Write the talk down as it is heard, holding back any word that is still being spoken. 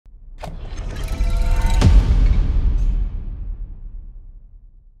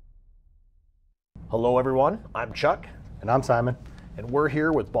Hello everyone, I'm Chuck. And I'm Simon. And we're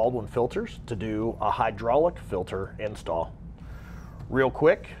here with Baldwin Filters to do a hydraulic filter install. Real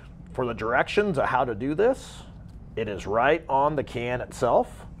quick, for the directions of how to do this, it is right on the can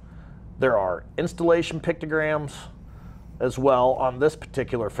itself. There are installation pictograms as well. On this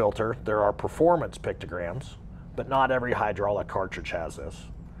particular filter, there are performance pictograms, but not every hydraulic cartridge has this.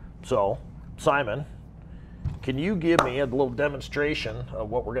 So, Simon, can you give me a little demonstration of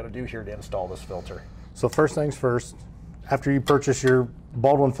what we're going to do here to install this filter? So first things first, after you purchase your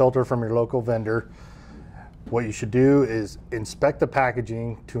Baldwin filter from your local vendor, what you should do is inspect the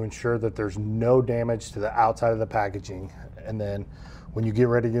packaging to ensure that there's no damage to the outside of the packaging. And then when you get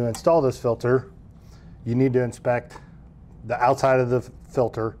ready to install this filter, you need to inspect the outside of the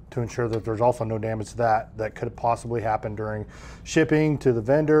filter to ensure that there's also no damage to that could possibly happen during shipping to the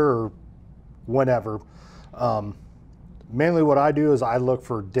vendor or whenever. Mainly what I do is I look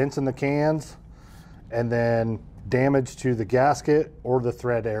for dents in the cans and then damage to the gasket or the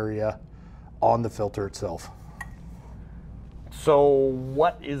thread area on the filter itself. So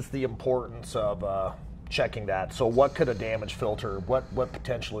what is the importance of checking that? So what could a damaged filter, what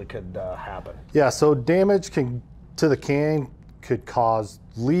potentially could happen? Yeah, so damage to the can could cause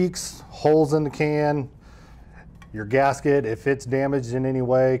leaks, holes in the can. Your gasket, if it's damaged in any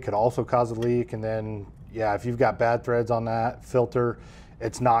way, could also cause a leak. And then, yeah, if you've got bad threads on that filter,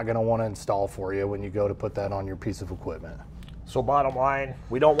 it's not going to want to install for you when you go to put that on your piece of equipment. So bottom line,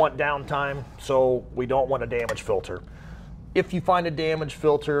 we don't want downtime, so we don't want a damaged filter. If you find a damaged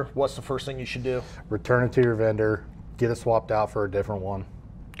filter, what's the first thing you should do? Return it to your vendor, get it swapped out for a different one.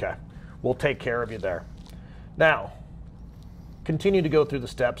 Okay, we'll take care of you there. Now, continue to go through the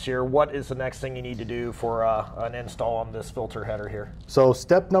steps here. What is the next thing you need to do for an install on this filter header here? So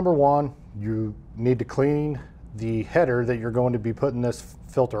step number one, you need to clean the header that you're going to be putting this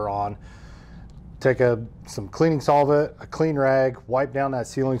filter on. Take some cleaning solvent, a clean rag, wipe down that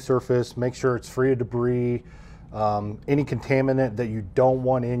sealing surface, make sure it's free of debris, any contaminant that you don't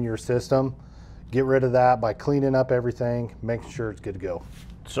want in your system. Get rid of that by cleaning up everything, making sure it's good to go.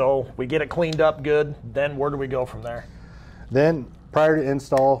 So we get it cleaned up good, then where do we go from there? Then prior to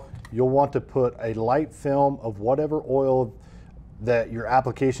install, you'll want to put a light film of whatever oil that your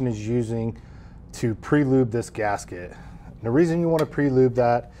application is using to pre-lube this gasket. And the reason you want to pre-lube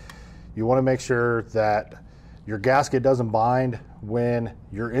that, you want to make sure that your gasket doesn't bind when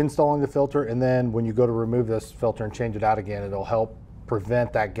you're installing the filter, and then when you go to remove this filter and change it out again, it'll help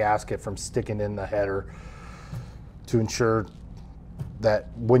prevent that gasket from sticking in the header to ensure that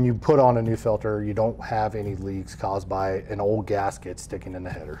when you put on a new filter, you don't have any leaks caused by an old gasket sticking in the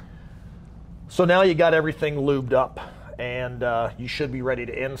header. So now you got everything lubed up and you should be ready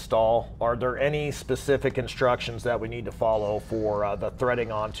to install. Are there any specific instructions that we need to follow for the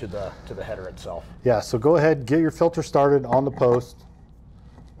threading onto the header itself? Yeah, so go ahead, get your filter started on the post,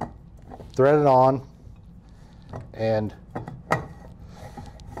 thread it on, and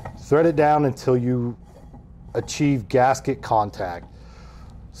thread it down until you achieve gasket contact.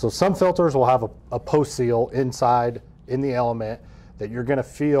 So some filters will have a post seal inside in the element that you're going to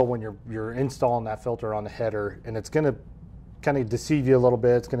feel when you're installing that filter on the header, and it's going to kind of deceive you a little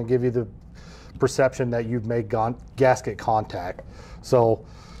bit. It's going to give you the perception that you've made gasket contact. So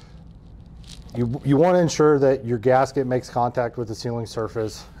you want to ensure that your gasket makes contact with the sealing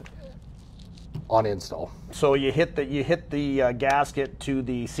surface on install. So you hit the gasket to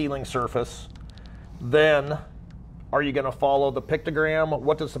the sealing surface, then are you going to follow the pictogram?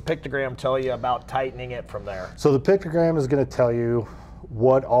 What does the pictogram tell you about tightening it from there? So the pictogram is going to tell you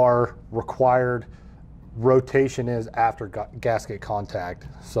what our required rotation is after gasket contact.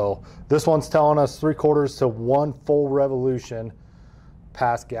 So this one's telling us 3/4 to 1 full revolution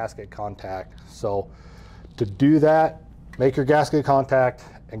past gasket contact. So to do that, make your gasket contact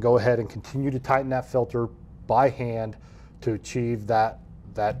and go ahead and continue to tighten that filter by hand to achieve that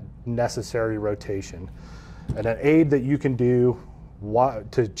necessary rotation. And an aid that you can do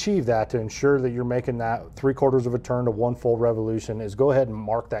to achieve that, to ensure that you're making that 3/4 of a turn to 1 full revolution, is go ahead and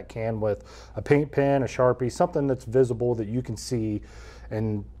mark that can with a paint pen, a Sharpie, something that's visible that you can see,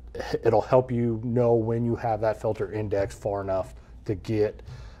 and it'll help you know when you have that filter indexed far enough to get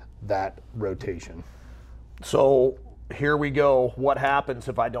that rotation. So here we go. What happens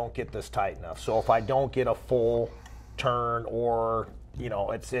if I don't get this tight enough? So if I don't get a full turn, or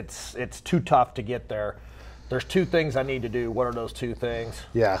it's too tough to get there, there's two things I need to do. What are those two things?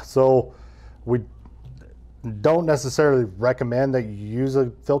 Yeah, so we don't necessarily recommend that you use a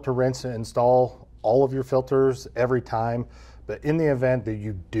filter wrench to install all of your filters every time, but in the event that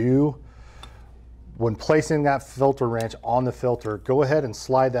you do, when placing that filter wrench on the filter, go ahead and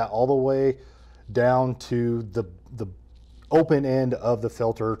slide that all the way down to the open end of the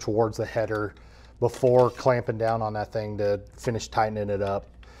filter towards the header before clamping down on that thing to finish tightening it up.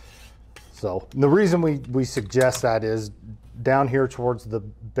 So the reason we suggest that is down here towards the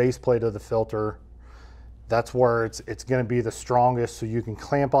base plate of the filter, that's where it's going to be the strongest, so you can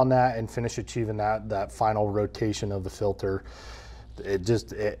clamp on that and finish achieving that final rotation of the filter.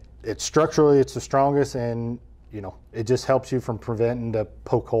 It's structurally, it's the strongest, and you know, it just helps you from preventing to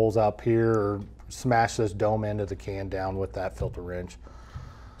poke holes up here or smash this dome end of the can down with that filter wrench.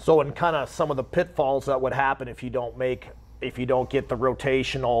 So in kind of some of the pitfalls that would happen if you don't get the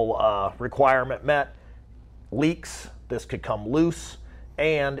rotational requirement met, leaks, this could come loose,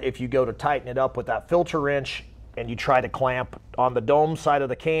 and if you go to tighten it up with that filter wrench and you try to clamp on the dome side of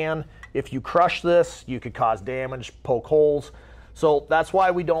the can, if you crush this, you could cause damage, poke holes. So that's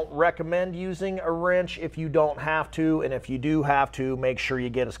why we don't recommend using a wrench if you don't have to, and if you do have to, make sure you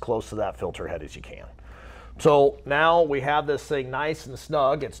get as close to that filter head as you can. So now we have this thing nice and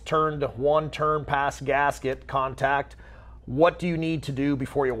snug. It's turned one turn past gasket contact. What do you need to do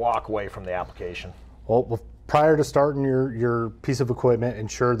before you walk away from the application? Well, prior to starting your piece of equipment,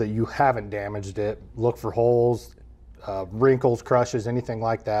 ensure that you haven't damaged it. Look for holes, wrinkles, crushes, anything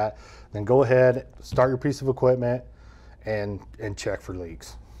like that. Then go ahead, start your piece of equipment, and check for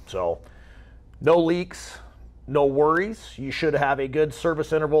leaks. So no leaks, no worries. You should have a good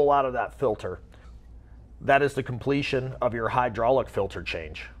service interval out of that filter. That is the completion of your hydraulic filter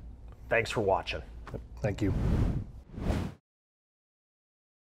change. Thanks for watching. Thank you.